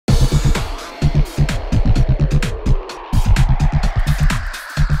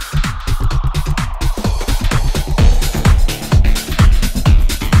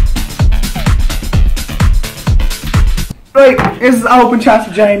This is Open Chats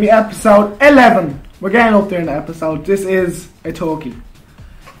with Jamie, episode 11. We're getting up there in the episode. This is a turkey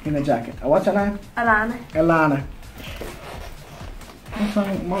in a jacket. What's her name? Alannah. Alannah. What's wrong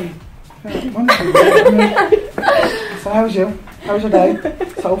with Molly? So how's you? How's your day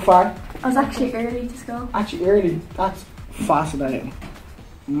so far? I was actually early to school. Actually early? That's fascinating.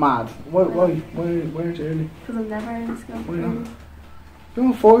 Mad. Why aren't you early? Because I'm never in school. Why not? You're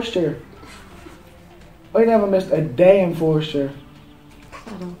in first year. I never missed a day in first year.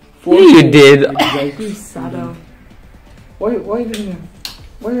 Sado. You did. You sado. Why didn't you?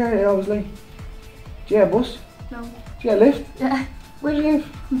 Why are you always late? Do you get a bus? No. Do you get a lift? Yeah. Where do you live?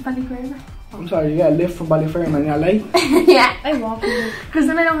 From Ballyfermot. I'm sorry, you get a lift from Ballyfermot and you're late? Yeah, I walk. Because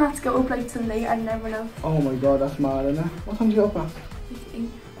then I don't have to go up late till late. I never know. Oh my god, that's mad, isn't it? What time do you get up at? 8.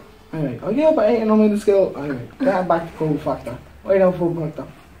 Anyway, I get up at 8 and I'm in the school. Anyway, getting back to Pobalfactor. What are you doing for Pobalfactor?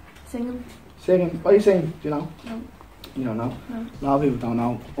 Singing. Singing. What are you singing? Do you know? No. You don't know? No. A lot of people don't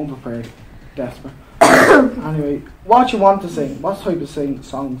know. Unprepared. Desperate. Anyway, what do you want to sing? What type of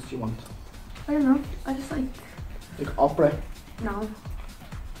songs do you want? I don't know. I just like opera? no.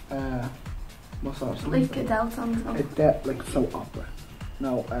 What sort of songs? Like Adele songs. No. Like so opera.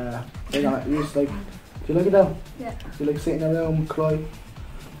 No, you just like, do you like Adele? Yeah. Do you like sitting around, cry,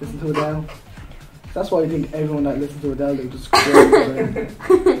 listen to Adele? That's why I think everyone that listens to Adele, they just cry.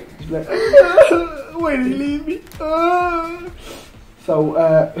 Just be like, why did you leave me?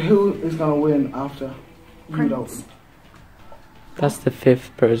 So, who is going to win after you open? That's the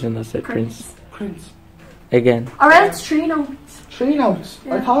 5th person that said Prince. Prince. Again. Or else 3 notes. 3 notes?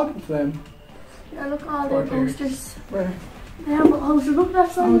 Yeah. I'm talking to them. Yeah, look all their posters. Where? They have posters. Look at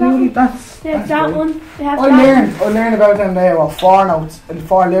that song. Really? That's They have that great. one. They have I learned about them there, 4 notes and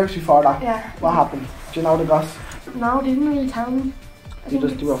 4 lyrics before that. Yeah. What happened? Do you know the goss? No, they didn't really tell me. You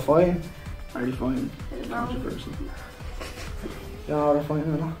just do a fine? Are you fine? I don't know. Controversy. You know they're fine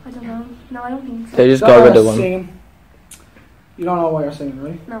or not? I don't know. No, I don't think so. They just You go don't with know the one. singing. You don't know why you're singing,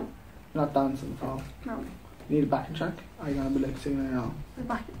 right? No. You're not dancing at all. No. You need a backing track? Are you gonna be like singing it all? The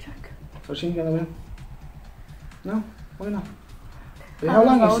backing track. So she's gonna win? No? Why not? Wait, how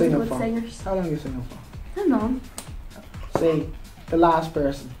long are you singing for? Singers. How long are you singing for? I don't know. Say, the last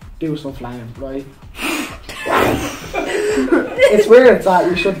person, do some flying, right? It's weird, it's that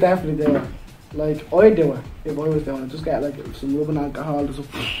you should definitely do it. Like, I'd do it if I was doing it. Just get like some rubbing alcohol, just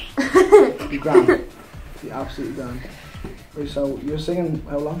be grand. Be absolutely grand. Right, so you're singing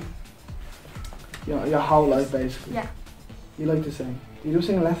how long? Your whole life basically. Yeah. You like to sing. You do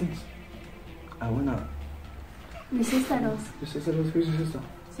singing lessons? Oh, why not? My sister does. Your sister does? Who's your sister?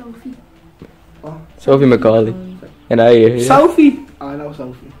 Sophie. What? Sophie McAuley. And I hear you. Sophie! I know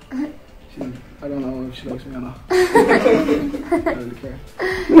Sophie. I don't know if she likes me or not. I don't really care.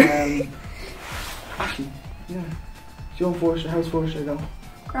 Actually, yeah. She's on Forshire. How's Forshire going?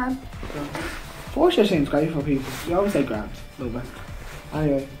 Grand. Forshire seems great for people. You always say grand. Love it.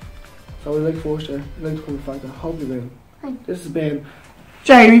 Anyway, so we like Forshire. We like the Pobalfactor. Hope you will. Thanks. This has been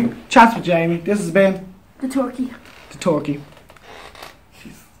Jamie. Chats with Jamie. This has been The turkey. the turkey.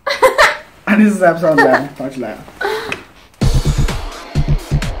 And this is episode 11. Talk to you later.